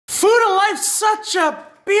life's such a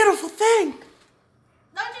beautiful thing.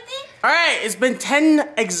 Don't you think? Alright, it's been 10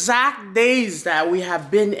 exact days that we have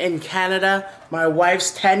been in Canada. My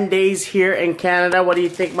wife's 10 days here in Canada. What do you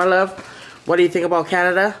think, my love? What do you think about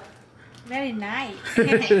Canada? Very nice.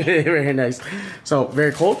 Very nice. So,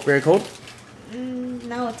 very cold? Very cold?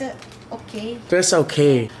 No, it's okay. Just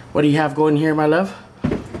okay. What do you have going here, my love?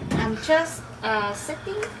 I'm just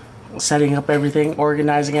Setting up everything,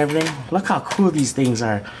 organizing everything. Look how cool these things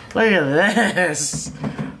are. Look at this.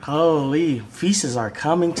 Holy, feasts are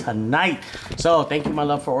coming tonight. So thank you, my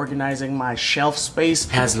love, for organizing my shelf space.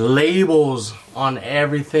 It has labels on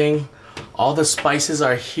everything. All the spices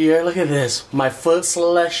are here. Look at this, my food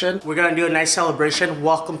selection. We're gonna do a nice celebration.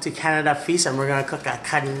 Welcome to Canada Feast, and we're gonna cook a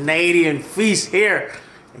Canadian feast here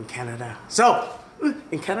in Canada. So,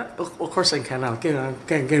 in Canada? Of course in Canada. I'm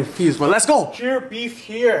getting confused, but let's go. Pure beef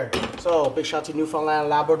here. So, big shout to Newfoundland,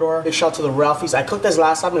 Labrador. Big shout to the Ralphies. I cooked this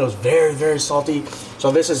last time and it was very, very salty.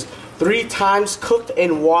 So this is 3 times cooked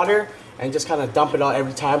in water and just kind of dump it out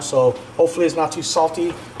every time. So hopefully it's not too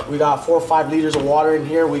salty. We got 4 or 5 liters of water in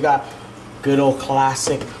here. We got good old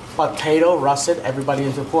classic potato, russet. Everybody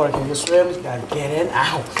into the pool can just swim. You gotta get in,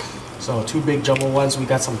 ow. So 2 big jumbo ones. We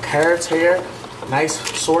got some carrots here. Nice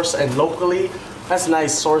source and locally. That's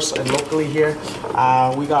nice source and locally here.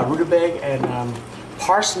 We got rutabaga and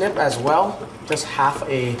parsnip as well. Just half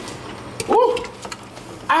a, woo,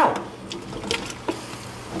 ow.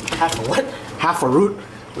 Half a what? Half a root.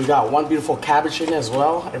 We got 1 beautiful cabbage in as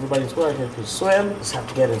well. Everybody's going to swim. Just have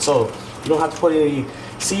to get in. So you don't have to put any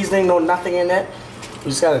seasoning, no nothing in it.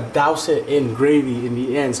 We just gotta douse it in gravy in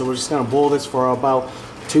the end. So we're just gonna boil this for about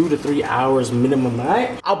 2 to 3 hours minimum,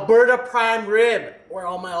 right? Alberta prime rib. Where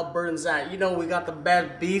all my Albertans at? You know we got the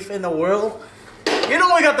best beef in the world. You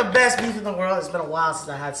know we got the best beef in the world. It's been a while since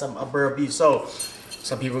I had some Alberta beef. So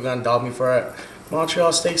some people are gonna dog me for it.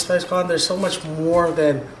 Montreal steak spice, Con. There's so much more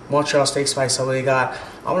than Montreal steak spice. So we got,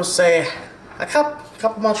 I'm gonna say a cup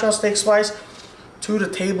of Montreal steak spice, 2 to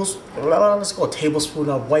let's go a tablespoon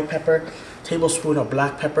of white pepper, tablespoon of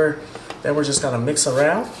black pepper. Then we're just gonna mix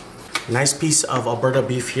around. Nice piece of Alberta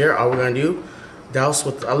beef here. All we're gonna do, douse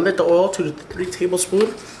with a little oil, 2 to 3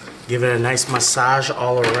 tablespoons. Give it a nice massage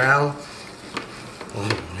all around. Oh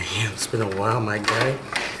man, it's been a while, my guy.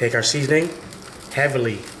 Take our seasoning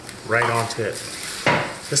heavily right onto it.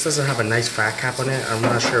 This doesn't have a nice fat cap on it. I'm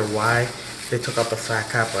not sure why they took out the fat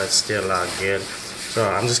cap, but it's still good. So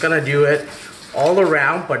I'm just gonna do it all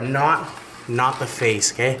around, but not the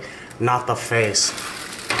face, okay? Not the face.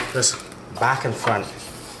 Just back and front.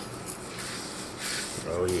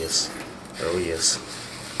 Oh yes. Oh yes.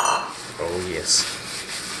 Oh yes.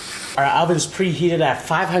 Our oven's preheated at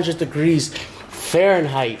 500 degrees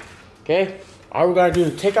Fahrenheit. Okay? All we're gonna do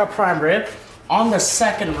is take our prime rib on the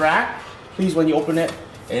second rack. Please, when you open it,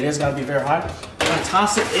 it is gonna be very hot. We're gonna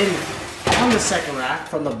toss it in on the second rack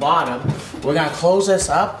from the bottom. We're gonna close this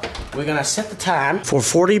up. We're gonna set the time for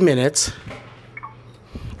 40 minutes.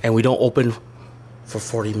 And we don't open for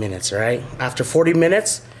 40 minutes, right? After 40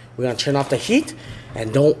 minutes, we're gonna turn off the heat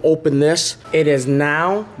and don't open this. It is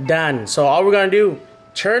now done. So all we're gonna do,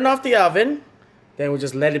 turn off the oven, then we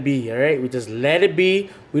just let it be, all right? We just let it be.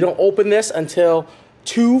 We don't open this until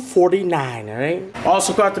 2:49, all right?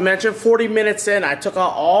 Also forgot to mention, 40 minutes in, I took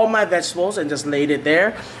out all my vegetables and just laid it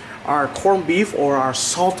there. Our corned beef or our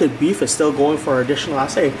salted beef is still going for additional, I'll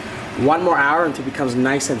say, 1 more hour until it becomes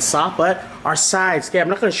nice and soft. But our sides, okay, I'm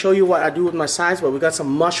not gonna show you what I do with my sides, but we got some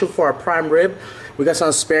mushroom for our prime rib. We got some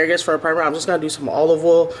asparagus for our prime rib. I'm just gonna do some olive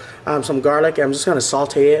oil, some garlic, and I'm just gonna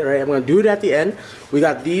saute it, right? I'm gonna do it at the end. We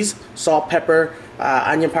got these, salt, pepper,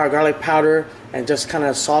 onion powder, garlic powder, and just kind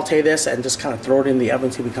of saute this and just kind of throw it in the oven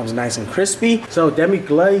until it becomes nice and crispy. So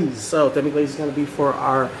demi-glaze. So demi-glaze is gonna be for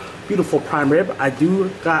our beautiful prime rib. I do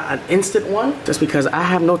got an instant one just because I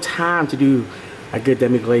have no time to do a good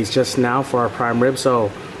demi-glaze just now for our prime rib. So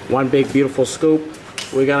 1 big beautiful scoop.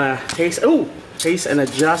 We're gonna taste and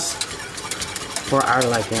adjust for our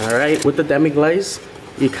liking, all right? With the demi-glaze,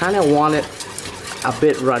 you kind of want it a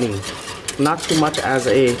bit runny. Not too much as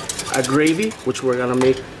a gravy, which we're gonna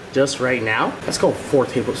make just right now. Let's go 4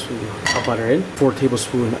 tablespoons of butter in, 4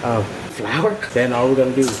 tablespoons of flour. Then all we're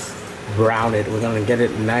gonna do, brown it. We're gonna get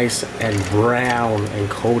it nice and brown and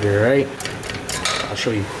coated, right? I'll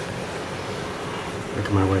show you. Look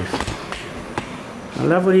at my wife. My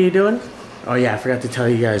love, what are you doing? Oh yeah, I forgot to tell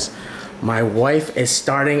you guys. My wife is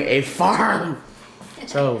starting a farm.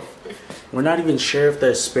 So we're not even sure if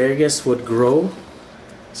the asparagus would grow.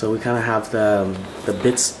 So we kind of have the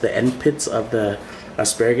bits, the end pits of the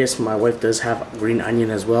asparagus. My wife does have green onion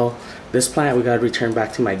as well. This plant we gotta return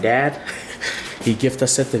back to my dad. He gifted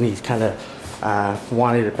us it and he kind of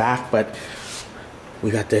wanted it back, but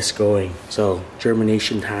we got this going. So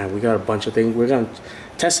germination time. We got a bunch of things. We're gonna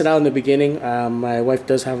test it out in the beginning. My wife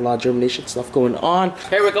does have a lot of germination stuff going on.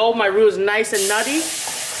 Here we go. My roux is nice and nutty.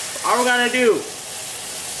 All we're gonna do,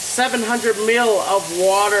 700 ml of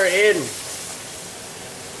water in.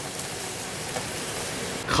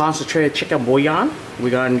 Concentrated chicken bouillon.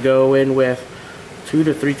 We're gonna go in with 2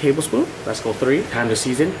 to 3 tablespoons. Let's go 3. Time to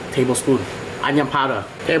season. Tablespoon onion powder.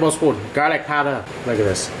 Tablespoon garlic powder. Look at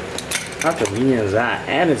this. How convenient is that?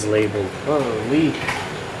 And it's labeled. Holy.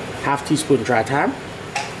 Half teaspoon dry thyme.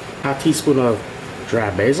 Half teaspoon of dry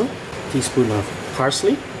basil. Teaspoon of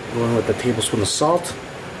parsley. Going with a tablespoon of salt.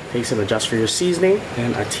 Taste and adjust for your seasoning.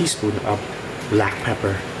 And a teaspoon of black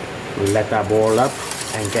pepper. Let that boil up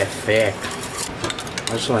and get thick.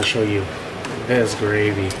 I just want to show you this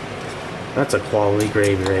gravy. That's a quality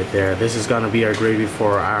gravy right there. This is gonna be our gravy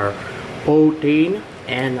for our protein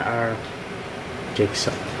and our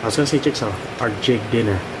jigsaw. I was gonna say jigsaw, our jig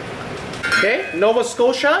dinner. Okay, Nova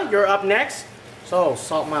Scotia, you're up next. So,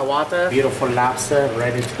 salt my water. Beautiful lobster,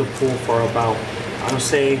 right into the pool for about, I'm gonna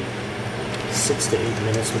say 6 to 8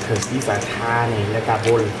 minutes because these are tiny. Let that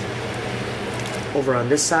boil. Over on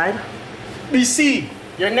this side, BC,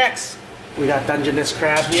 you're next. We got Dungeness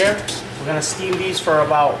crab here. We're gonna steam these for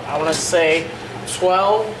about, I wanna say,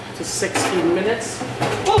 12 to 16 minutes.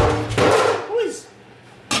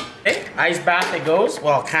 Okay, ice bath it goes.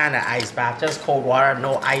 Well, kind of ice bath, just cold water,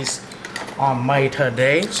 no ice on my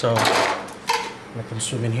today. So, let them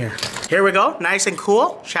swim in here. Here we go, nice and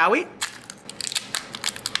cool, shall we?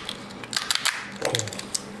 Oh.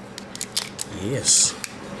 Yes.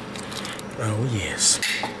 Oh, yes.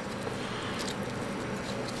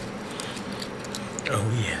 Oh,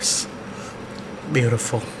 yes.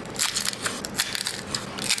 Beautiful.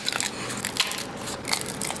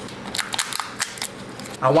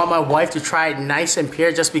 I want my wife to try it nice and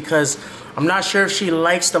pure just because I'm not sure if she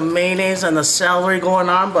likes the mayonnaise and the celery going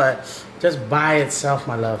on, but just by itself,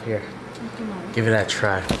 my love, here. Give it a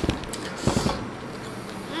try.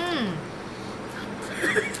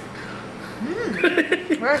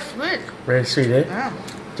 Very sweet. Very sweet, eh? Yeah.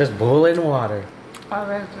 Just boil in water. Oh,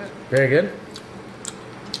 very good. Very good?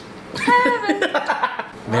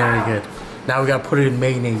 Very good. Now we gotta put it in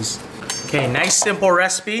mayonnaise. Okay, nice simple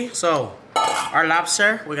recipe. So, our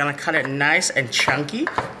lobster, we're gonna cut it nice and chunky.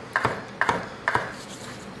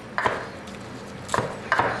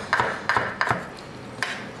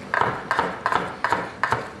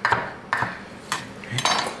 Okay.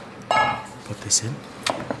 Put this in.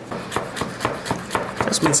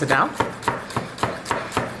 Just mince it down.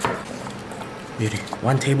 Beauty.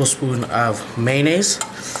 1 tablespoon of mayonnaise.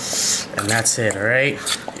 And that's it, alright?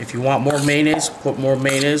 If you want more mayonnaise, put more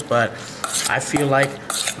mayonnaise, but I feel like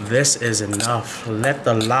this is enough. Let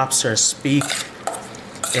the lobster speak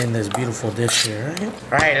in this beautiful dish here, right?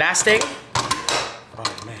 Alright, last thing. Oh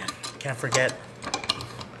man, can't forget.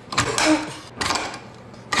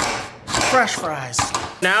 Fresh fries.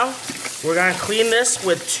 Now, we're gonna clean this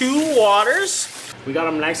with 2 waters. We got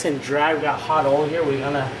them nice and dry. We got hot oil here. We're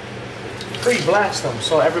gonna pre-blanch them.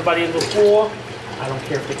 So everybody in the pool, I don't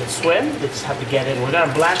care if they can swim, they just have to get in. We're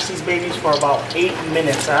gonna blanch these babies for about 8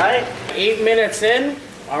 minutes, all right? 8 minutes in,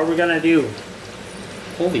 all we're gonna do,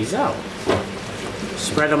 pull these out.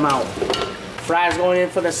 Spread them out. Fries going in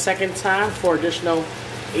for the second time for additional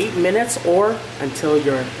 8 minutes or until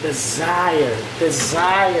your desired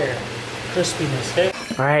crispiness, okay?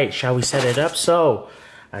 All right, shall we set it up? So,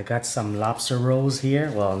 I got some lobster rolls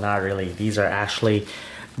here. Well, not really. These are actually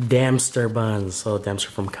Dempster buns. So Dempster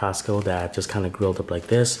from Costco that I just kind of grilled up like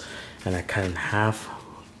this, and I cut in half.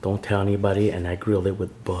 Don't tell anybody. And I grilled it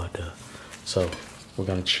with butter. So we're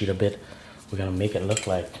gonna cheat a bit. We're gonna make it look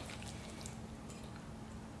like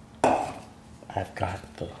I've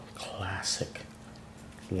got the classic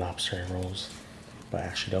lobster rolls, but I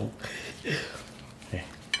actually don't. Okay,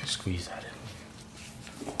 squeeze that in.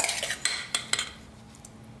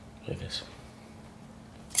 Look at this.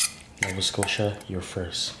 Nova Scotia, you're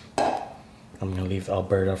first. I'm gonna leave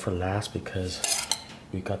Alberta for last because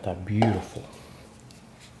we got that beautiful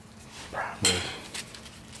brown rib.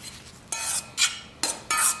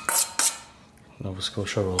 Nova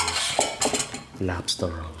Scotia rolls, lobster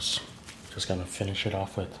rolls. Just gonna finish it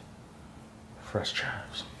off with fresh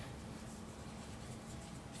chives.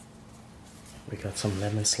 We got some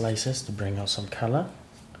lemon slices to bring out some color.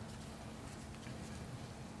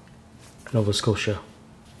 Nova Scotia,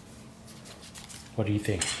 what do you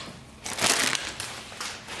think?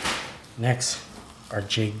 Next, our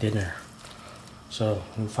jig dinner. So,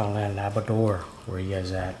 Newfoundland, Labrador, where you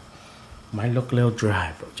guys at? Might look a little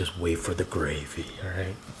dry, but just wait for the gravy,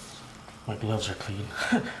 alright? My gloves are clean.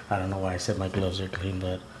 I don't know why I said my gloves are clean,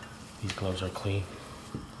 but these gloves are clean.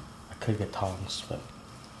 I could get tongs, but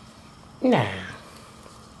nah.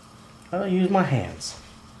 I'll use my hands.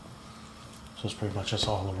 So it's pretty much just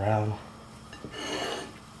all around.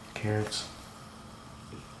 Carrots.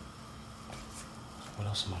 What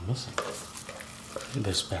else am I missing?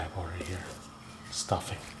 This bad boy right here.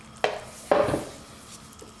 Stuffing.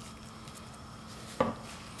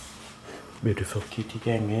 Beautiful kitty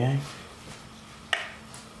gang, man.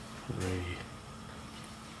 Ready.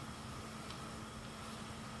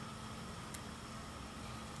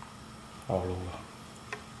 All over.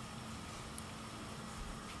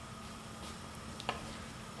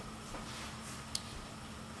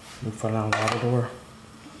 Move for now, Labrador.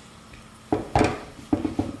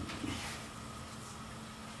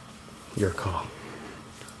 Your call.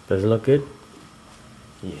 Does it look good?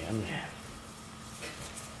 Yeah, man.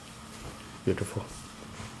 Beautiful.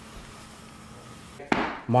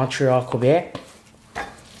 Montreal, Quebec.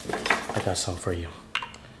 I got some for you.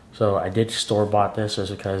 So I did store-bought this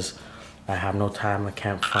just because I have no time. I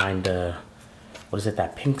can't find what is it,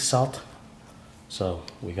 that pink salt? So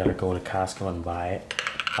we gotta go to Costco and buy it.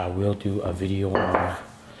 I will do a video on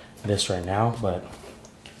this right now, but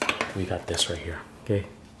we got this right here, okay?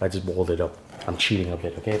 I just boiled it up. I'm cheating a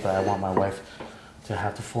bit, okay? But I want my wife to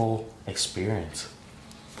have the full experience.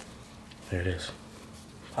 There it is.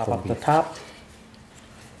 Pop up the top.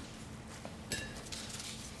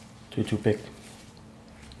 Toothpick.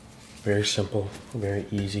 Very simple, very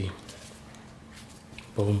easy.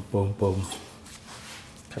 Boom, boom, boom.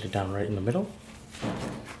 Cut it down right in the middle.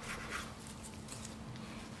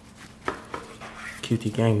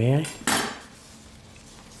 QT gang, man.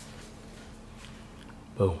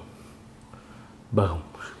 Boom. Boom.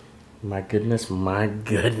 My goodness, my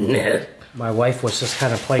goodness. My wife was just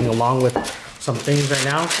kind of playing along with some things right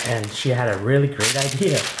now, and she had a really great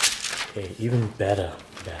idea. Okay, even better.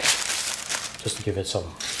 Just to give it some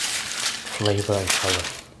flavor and color.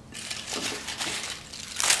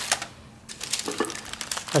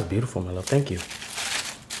 That's beautiful, my love. Thank you.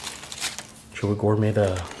 Should we gourmet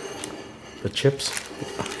the chips?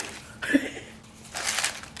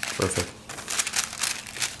 Perfect.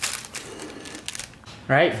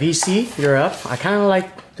 All right, VC, you're up. I kind of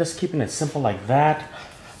like just keeping it simple like that.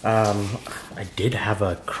 I did have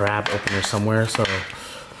a crab opener somewhere, so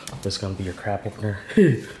this is gonna be your crab opener.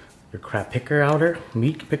 Your crab picker outer,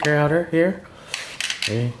 meat picker outer here.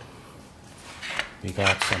 Okay. We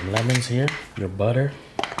got some lemons here, your butter.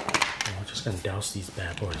 And we're just gonna douse these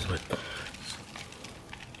bad boys with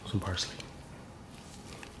some parsley.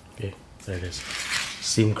 Okay, there it is.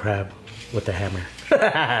 Steamed crab with the hammer.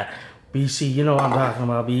 BC, you know what I'm talking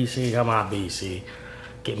about, BC. Come on, BC.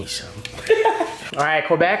 Give me some. All right,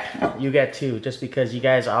 Quebec, you get two. Just because you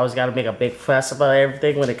guys always got to make a big fuss about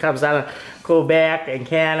everything when it comes down to Quebec and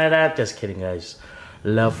Canada. Just kidding, guys.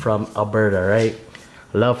 Love from Alberta, right?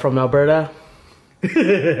 Love from Alberta.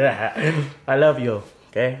 I love you,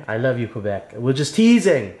 okay? I love you, Quebec. We're just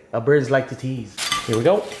teasing. Albertans like to tease. Here we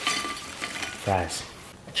go. Fries.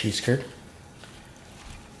 Cheese curd.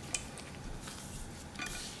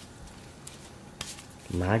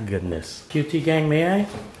 My goodness. QT gang, may I?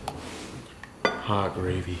 Hot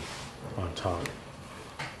gravy on top.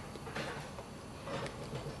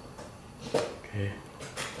 Okay.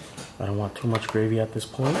 I don't want too much gravy at this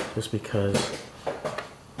point, just because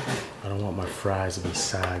I don't want my fries to be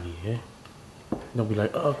soggy, eh? They'll be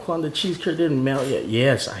like, oh, Quang, the cheese curd didn't melt yet.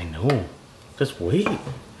 Yes, I know. Just wait.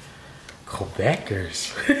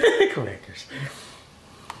 Quebecers. Quebecers.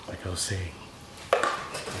 Like I was saying,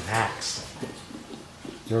 relax.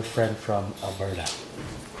 Your friend from Alberta,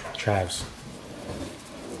 Travs.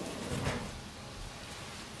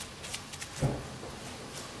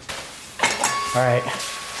 All right,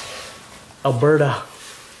 Alberta.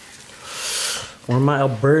 Where my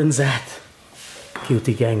Albertans at?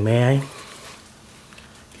 QT gang, man.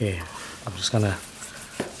 Okay, I'm just gonna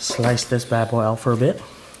slice this bad boy out for a bit.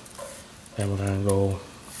 Then we're gonna go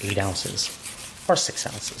 8 ounces or 6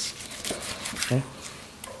 ounces. Okay.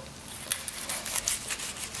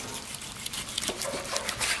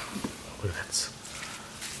 Look, that's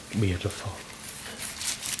beautiful.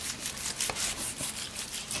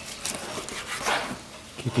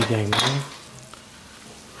 QT gang, man.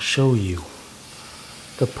 Show you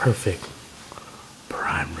the perfect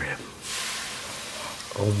prime rib.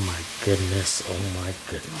 Oh my goodness, oh my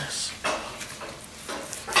goodness.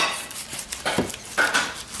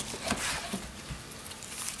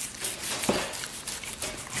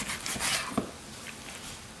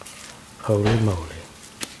 Holy moly.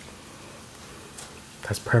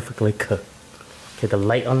 That's perfectly cooked. Okay, the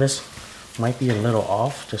light on this Might be a little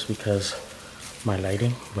off just because my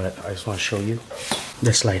lighting, but I just want to show you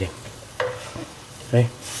this lighting. Okay,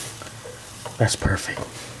 that's perfect.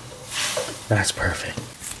 That's perfect.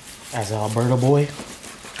 As an Alberta boy,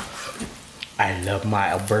 I love my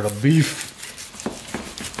Alberta beef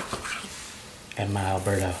and my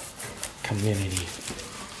Alberta community.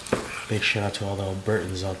 Big shout out to all the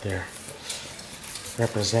Albertans out there.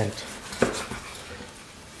 Represent.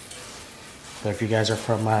 So if you guys are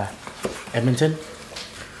from Edmonton,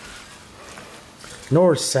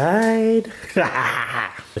 North Side.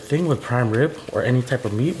 The thing with prime rib or any type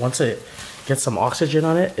of meat, once it gets some oxygen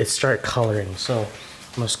on it, it starts coloring. So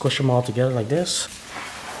I'm gonna squish them all together like this.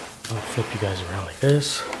 I'm gonna flip you guys around like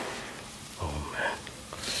this. Oh man.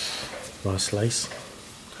 You want a slice?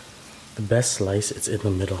 The best slice, it's in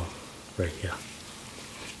the middle, right here.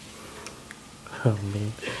 Oh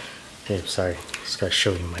man. Okay, sorry. Just gotta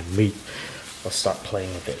show you my meat. I'll start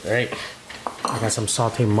playing with it, right? I got some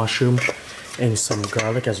sauteed mushroom and some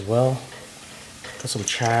garlic as well. Got some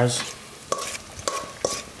chives.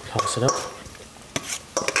 Toss it up.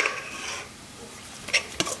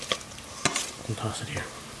 And toss it here.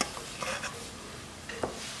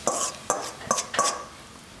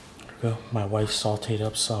 There we go. My wife sauteed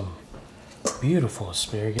up some beautiful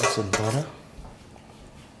asparagus and butter.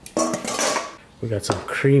 We got some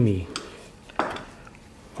creamy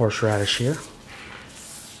horseradish here.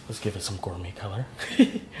 Let's give it some gourmet color.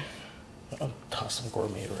 I'll toss some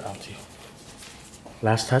gourmet around too.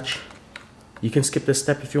 Last touch. You can skip this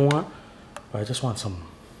step if you want, but I just want some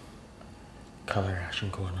color action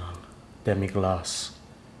going on. Demi-glace.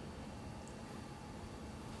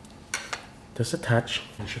 Just a touch.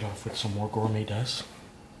 Finish it off with some more gourmet dust.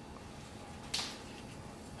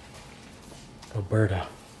 Alberta.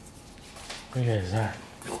 Look at that.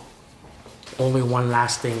 Only one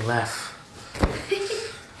last thing left.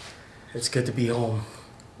 It's good to be home.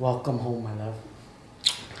 Welcome home, my love.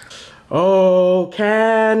 Oh,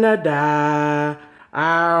 Canada,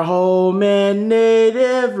 our home and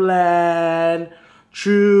native land,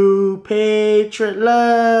 true patriot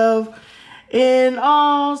love, in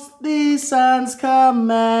all the sun's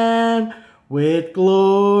command. With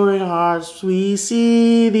glowing hearts we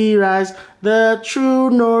see thee rise, the true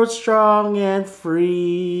north strong and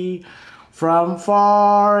free. From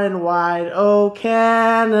far and wide, O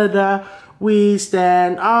Canada, we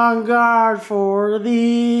stand on guard for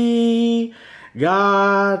thee.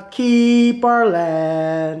 God keep our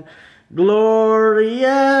land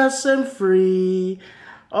glorious and free.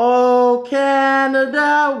 O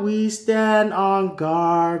Canada, we stand on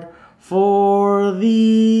guard for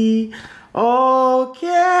thee. O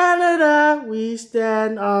Canada, we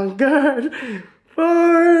stand on guard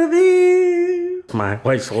for thee. My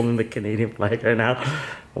wife's holding the Canadian flag right now.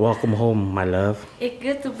 Welcome home, my love. It's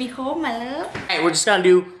good to be home, my love. Hey, we're just gonna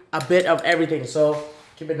do a bit of everything, so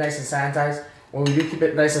keep it nice and sanitized. When we do keep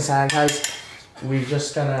it nice and sanitized, we're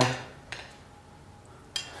just gonna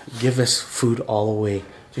give this food all away.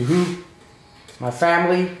 To who? My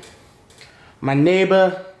family, my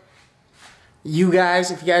neighbor, you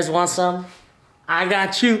guys, if you guys want some, I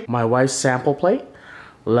got you. My wife's sample plate,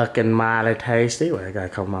 looking mighty tasty. Wait, I gotta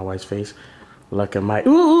cover my wife's face. Looking my,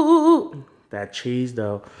 ooh, that cheese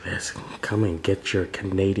though. Let's come and get your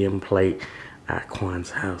Canadian plate at Quang's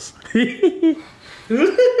house.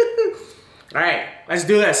 Alright, let's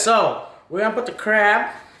do this. So, we're gonna put the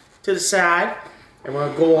crab to the side, and we're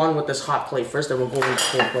gonna go on with this hot plate first, then we'll go with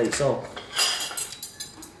the cold plate. So,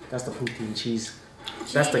 that's the poutine cheese.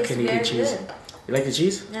 That's the Canadian cheese. Good. You like the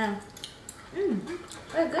cheese? Yeah.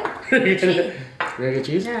 Very good. Cheese. Very good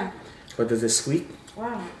cheese? Yeah. But does it squeak?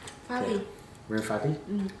 Wow. Fatty. Yeah. Very fatty?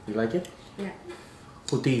 You like it? Yeah.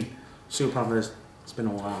 Poutine. Super pumped for this. It's been a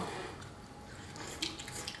while.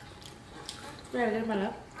 Very good, my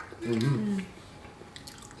love.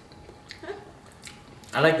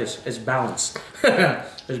 I like this. It's balanced.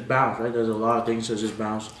 It's balanced, right? There's a lot of things that's just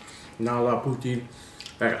balanced. Not a lot of poutine.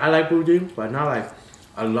 Like, I like poutine, but not like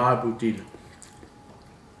a lot of poutine.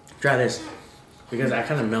 Try this. Because I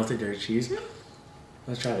kind of melted their cheese.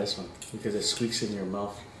 Let's try this one. Because it squeaks in your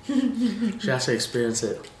mouth. She has to experience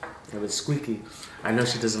it. If it's squeaky. I know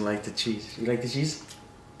she doesn't like the cheese. You like the cheese?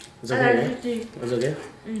 It's okay, I like right? the cheese. It's okay?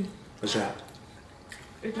 Let's try it.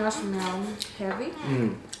 It does smell heavy.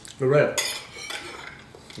 You're right.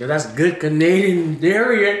 Yeah, that's good Canadian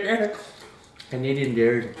dairy right there. Canadian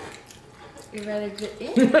dairy. It's very good.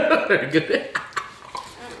 Very good.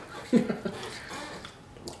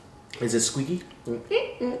 Is it squeaky?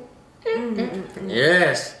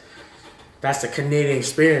 Yes. That's the Canadian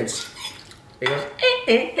experience. It goes.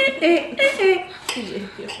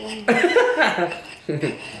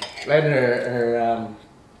 And her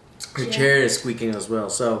chair is squeaking as well.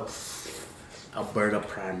 So Alberta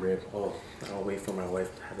prime rib. Oh, I'll wait for my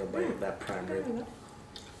wife to have a bite of that prime rib.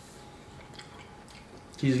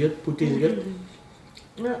 Cheese good? Poutine is good?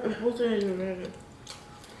 Yeah, poutine is very good.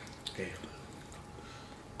 Okay.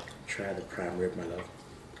 Try the prime rib, my love.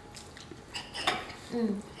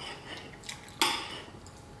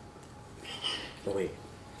 Oh wait.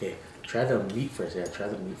 Okay. Try the meat first. Yeah, try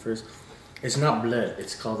the meat first. It's not blood.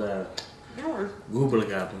 It's called a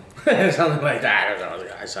gooblegab. Something like that. I don't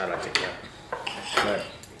know. I sound like it. Yeah. But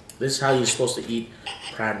this is how you're supposed to eat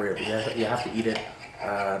prime rib. You have to eat it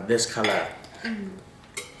this color.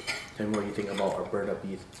 Tell me what you think about Alberta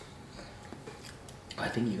beef. I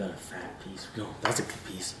think you got a fat piece. No, that's a good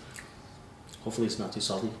piece. Hopefully it's not too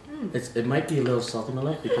salty. It might be a little salty, my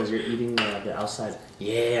love, because you're eating the outside.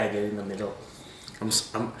 Yeah, I get in the middle.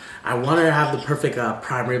 I want her to have the perfect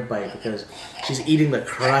prime rib bite because she's eating the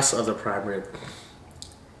crust of the prime rib.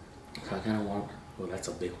 So I kind of want. Oh, that's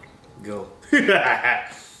a big one. Go.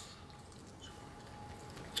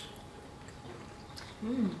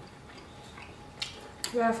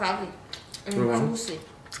 Very fatty and juicy.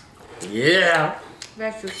 Yeah.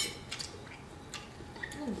 Very juicy.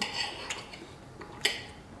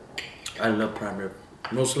 I love prime rib.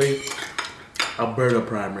 Mostly Alberta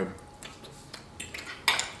prime rib.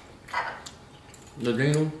 The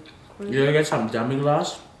thing, you're gonna get some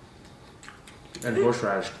demi-glace and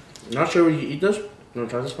horseradish. Not sure when you eat this. You wanna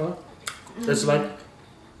try this one? It's like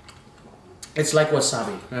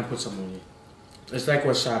wasabi. I'm gonna put some on it. It's like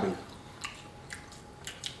wasabi.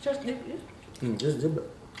 Just dip it. Just dip it.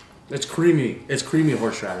 It's creamy. It's creamy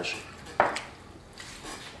horseradish.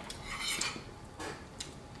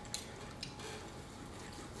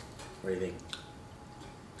 What do you think?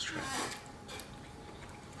 Let's try.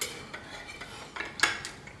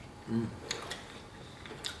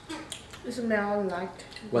 It smells like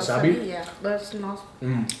Wasabi? Yeah, but it's not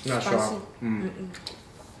Not spicy. strong.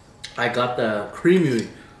 I got the creamy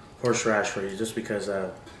horseradish for you just because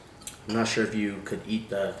I'm not sure if you could eat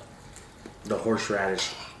the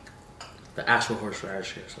horseradish, the actual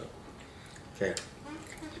horseradish here. So, okay,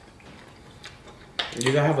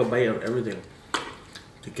 you gotta have a bite of everything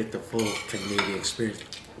to get the full Canadian experience.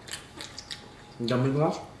 Dummy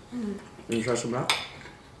glass? You try some of that?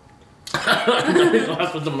 Dummy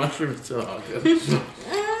glass with the mushroom is still all good.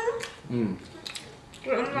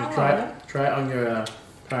 Try it on your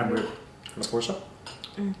prime rib. Wanna pour some?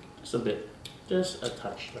 Just a bit. Just a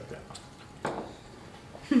touch like that.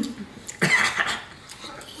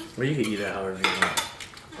 Or you can eat it however you want.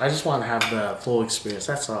 I just want to have the full experience.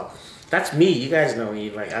 That's all. That's me. You guys know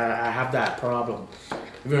me. Like I have that problem.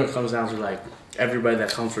 Even when it comes down to like everybody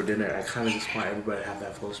that comes for dinner, I kind of just want everybody to have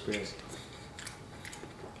that full experience.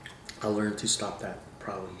 I'll learn to stop that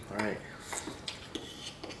problem. All right.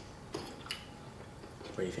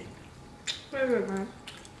 What do you think? Very good, man.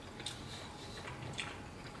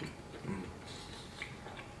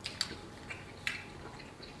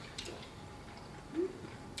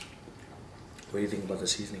 What do you think about the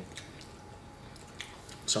seasoning?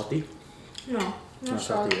 Salty? No, Not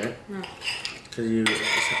salty, right? No. Because you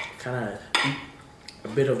kind of eat a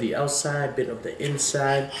bit of the outside, a bit of the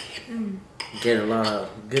inside. Get a lot of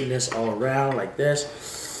goodness all around like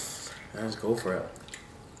this. Let's go for it.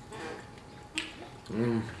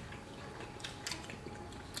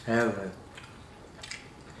 Heaven.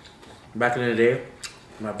 Back in the day,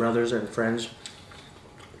 my brothers and friends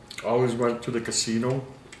always went to the casino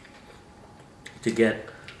to get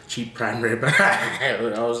cheap prime rib. I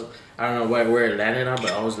don't know where it landed on,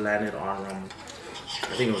 but I always landed on, I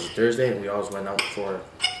think it was a Thursday, and we always went out for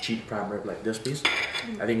cheap prime rib like this piece.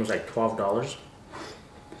 I think it was like $12.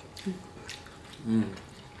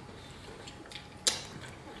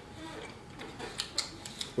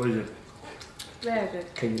 What is it? Very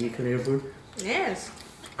good. Can you eat Canadian food? Yes.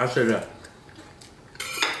 I said that.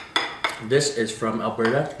 This is from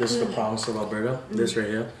Alberta. This is the province of Alberta. This right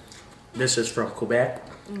here. This is from Quebec.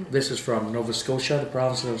 This is from Nova Scotia, the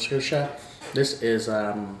province of Nova Scotia. This is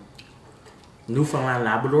Newfoundland,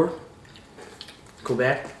 Labrador,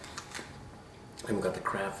 Quebec. And we got the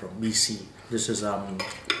crab from BC. This is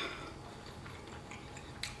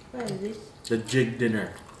What is this? the jig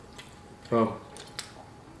dinner. So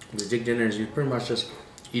the jig dinner is you pretty much just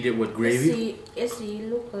eat it with gravy. It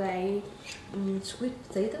look like sweet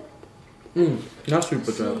potato. Not sweet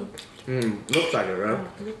potato. Looks like it, right?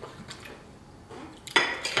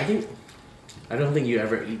 I don't think you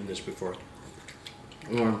ever eaten this before.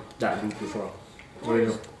 Or that meat before. What do you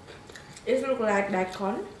know? It look like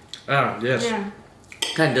daikon. Ah, yes. Yeah.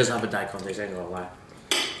 Kind of does have a daikon taste, I ain't gonna lie.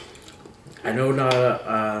 I know not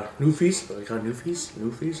newfies, what do you call newfies?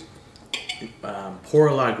 Newfies. Pour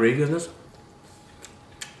a lot of gravy on this.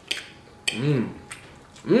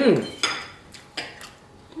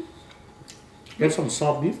 Get some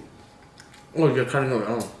salt beef. Oh, you're cutting it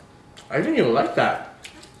on. I didn't even like that.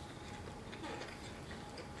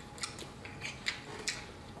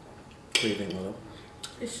 What do you think, Milo?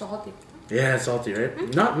 It's salty. Yeah, it's salty,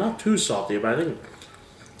 right? Not too salty, but I think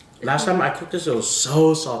last time I cooked this, it was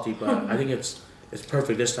so salty. But I think it's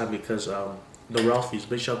perfect this time because the Ralphie's.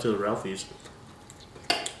 Big shout out to the Ralphie's.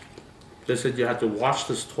 They said you have to wash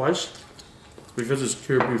this twice because it's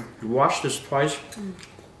cured beef. You wash this twice.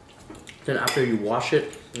 Then after you wash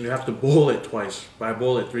it, you have to boil it twice. But I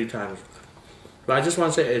boil it 3 times. But I just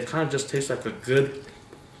want to say it kind of just tastes like a good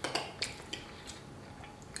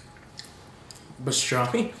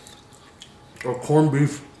pastrami or corned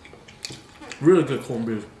beef. Really good corned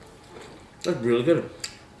beef. That's really good.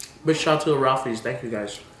 Big shout out to the Ralphie's. Thank you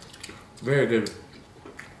guys. Very good.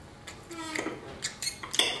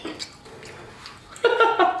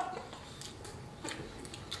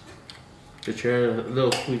 The chair a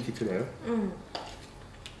little squeaky today.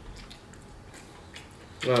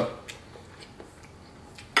 Well,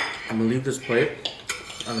 I'm gonna leave this plate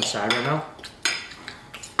on the side right now.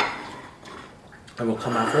 And we'll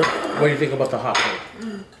come after it. What do you think about the hot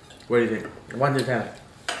plate? What do you think? 1 to 10.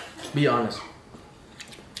 Be honest.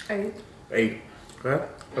 8. 8. Okay?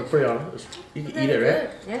 That's pretty honest. You can eat it, right?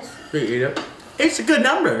 Yes. You can eat it. 8's a good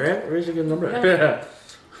number, right? 8's a good number. Yeah.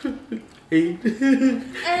 8.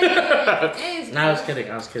 Eight. No, I was kidding.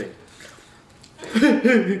 I was kidding.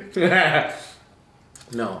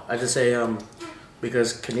 No, I just say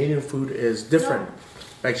because Canadian food is different. No.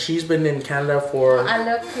 Like she's been in Canada for I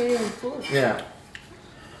love Canadian food. yeah,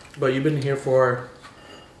 but you've been here for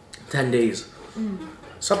 10 days.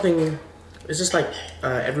 Something. It's just like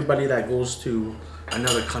everybody that goes to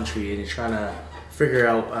another country and you're trying to figure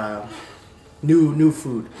out new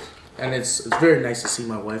food, and it's very nice to see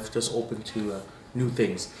my wife just open to new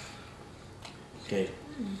things. Okay,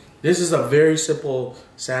 this is a very simple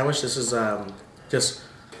sandwich. This is just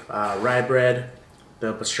rye bread,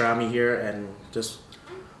 the pastrami here, and just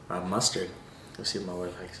mustard. Let's see what my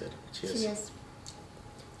wife likes it. Cheers. Cheers.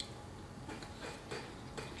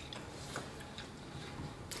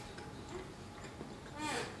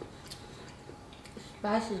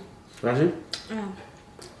 Spicy. Spicy? Yeah.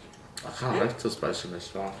 I kind of like the spiciness.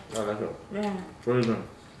 So I like it. Yeah. Really good.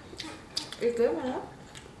 It's good, man.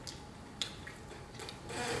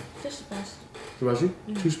 Just spicy. Spicy?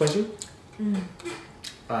 Too spicy?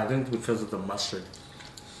 I think because of the mustard.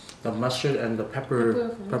 The mustard and the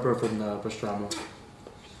pepper from the pastrami.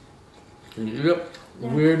 Can you eat it? Yeah.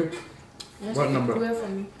 Weird. Yes, What number? Weird for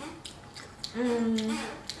me.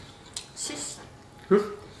 6.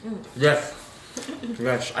 Yes.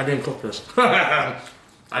 Yes, I didn't cook this. I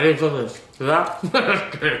didn't cook this. See that?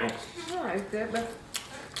 Yeah, it's good, but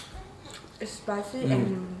it's spicy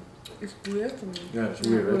and it's weird for me. Yeah, it's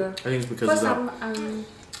weird, right? I think it's because First of time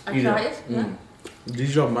I the tried it. Yeah.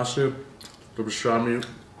 Dijon mustard, the pastrami.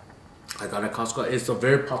 I got at Costco. It's a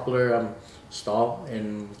very popular stall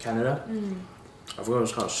in Canada. I forgot what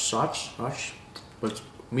it's called, Soch. But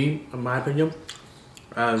me, in my opinion,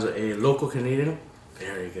 as a local Canadian,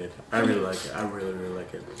 very good. I really like it. I really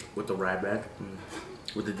like it with the rye bread,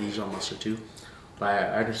 with the Dijon mustard too. But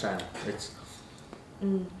I understand it's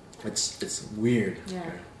weird,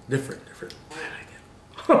 Yeah. different. I like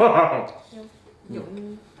it.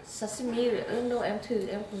 Dụng sashimi rồi Ấn Độ em thử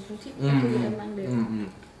em cũng không thích, em thử em ăn được.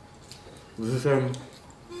 This is,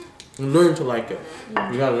 you learn to like it.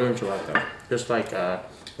 You gotta learn to like it. Just like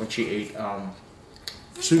when she ate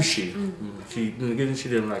sushi, she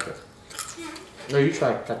didn't like it. No, you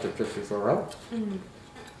tried ketchup just before, right?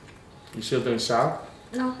 You still think sour?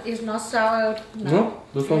 No, it's not sour. No?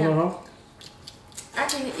 This one's not hot? I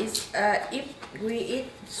think it's if we eat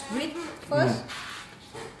sweet first,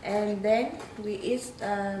 and then we eat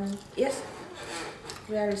yes,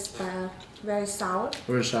 very sour. Very sour.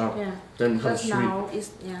 Yeah. Then it But becomes sweet. now it's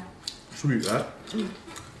Sweet, right?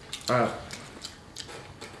 Alright.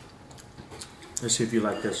 Let's see if you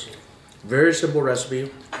like this. Very simple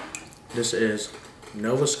recipe. This is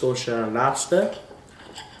Nova Scotia lobster.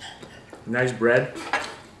 Nice bread.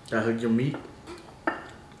 That hook your meat.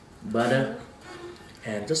 Butter.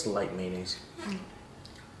 And just light mayonnaise.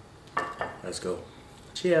 Let's go.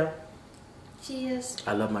 Cheers. cheers.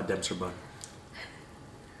 I love my Dempster bun.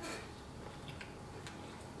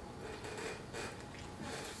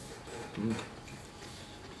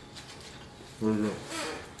 Really good.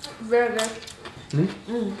 Very good.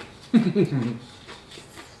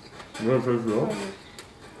 Very good.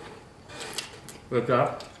 Good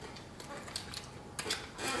job.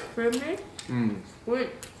 Creamy. Sweet.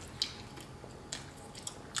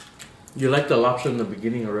 You like the lobster in the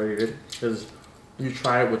beginning already, right? Because you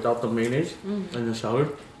try it without the mayonnaise and the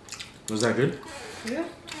salad. Was that good? Yeah.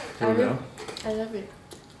 Here we go. I love it.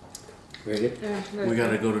 Very good. Yeah, We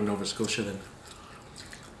gotta go to Nova Scotia then.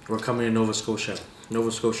 We're coming to Nova Scotia.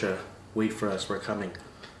 Nova Scotia, wait for us. We're coming.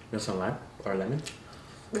 You want some lime or lemon?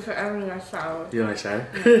 Because I really like sour. You like sour?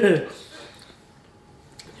 You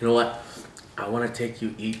know what? I want to take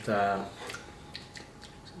you eat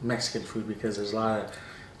Mexican food because there's a lot of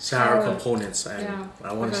sour components, and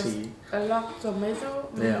I want to see a lot of tomato.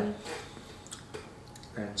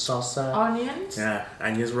 And salsa. Onions. Yeah,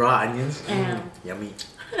 onions, raw onions. Yummy.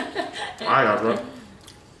 I love it.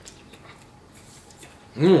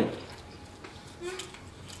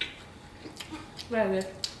 Very good.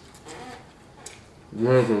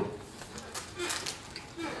 Very good.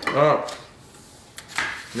 Oh.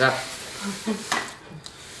 Yeah.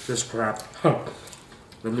 This crap.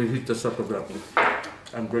 Let me heat this up a bit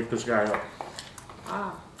and break this guy up.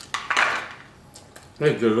 Ah.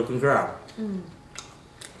 Hey, good looking crab.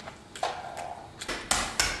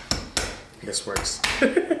 This works.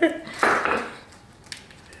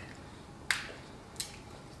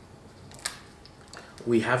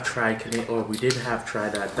 We have tried, or we did have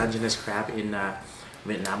tried Dungeness crab in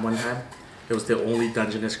Vietnam one time. It was the only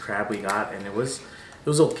Dungeness crab we got, and it was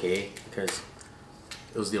okay because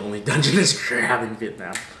it was the only Dungeness crab in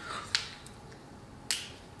Vietnam.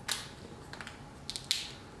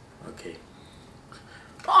 Okay.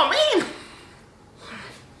 Oh man!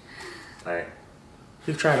 Alright.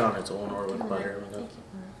 You try it on its own or with butter.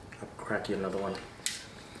 I'll crack you another one.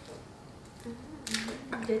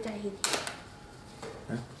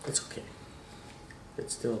 Huh? It's okay.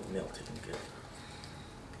 It's still melted and good.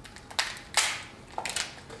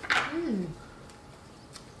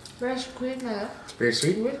 Very sweet, man. Very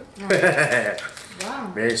sweet?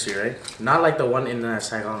 Wow. Very sweet, right? Not like the one in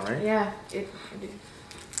Saigon, right? Yeah,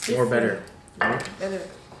 More better. Right? Better.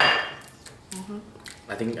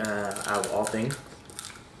 I think out of all things.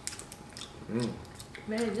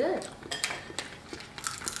 Very good.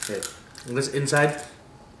 Okay. This inside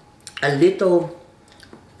a little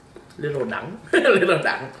đắng. Little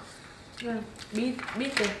đắng. Yeah.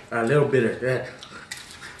 Bitter. A little bitter, yeah.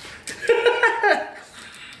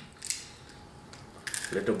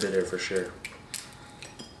 Little bitter for sure.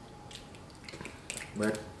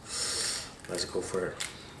 But let's go for it.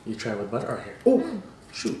 You try with butter or here? Oh,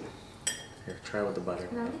 shoot. Here, try with the butter.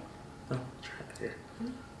 No, try it here.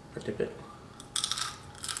 Or dip it.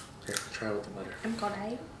 Here, try with the butter. em có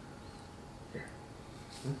đáy. Here.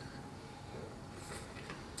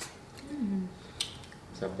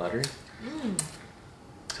 Is that butter?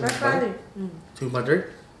 That's funny. Too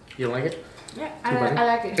butter? You don't like it? Yeah, I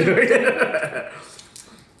like it.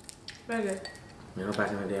 Very good. You know, back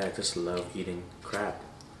in the day, I just loved eating crab.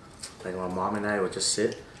 Like my mom and I would just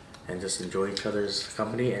sit and just enjoy each other's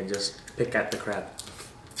company and just pick at the crab.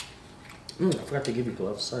 I forgot to give you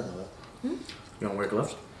gloves. Sorry about that. You want to wear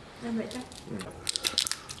gloves?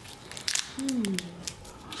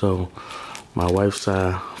 So, my wife's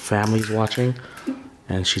family's watching,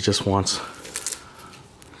 and she just wants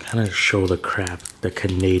kind of show the crab, the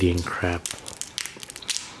Canadian crab.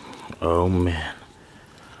 Oh man,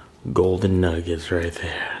 golden nuggets right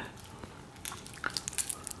there.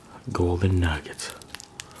 Golden nuggets.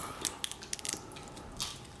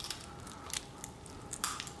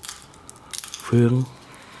 Phương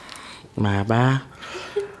mà ba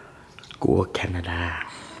của Canada.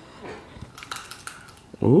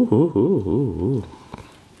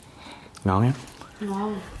 Ngon em?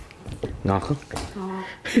 Ngon. Ngon không? Ngon.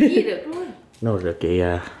 Gì được luôn. Nó được cái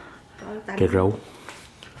rau.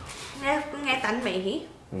 Nghe tạnh mị.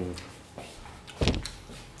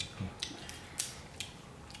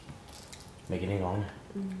 Mấy cái này ngon nè.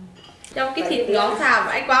 Trong cái thịt ngon sao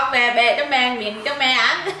mà anh Quang về bệ cho mẹ miếng cho mẹ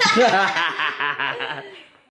ăn.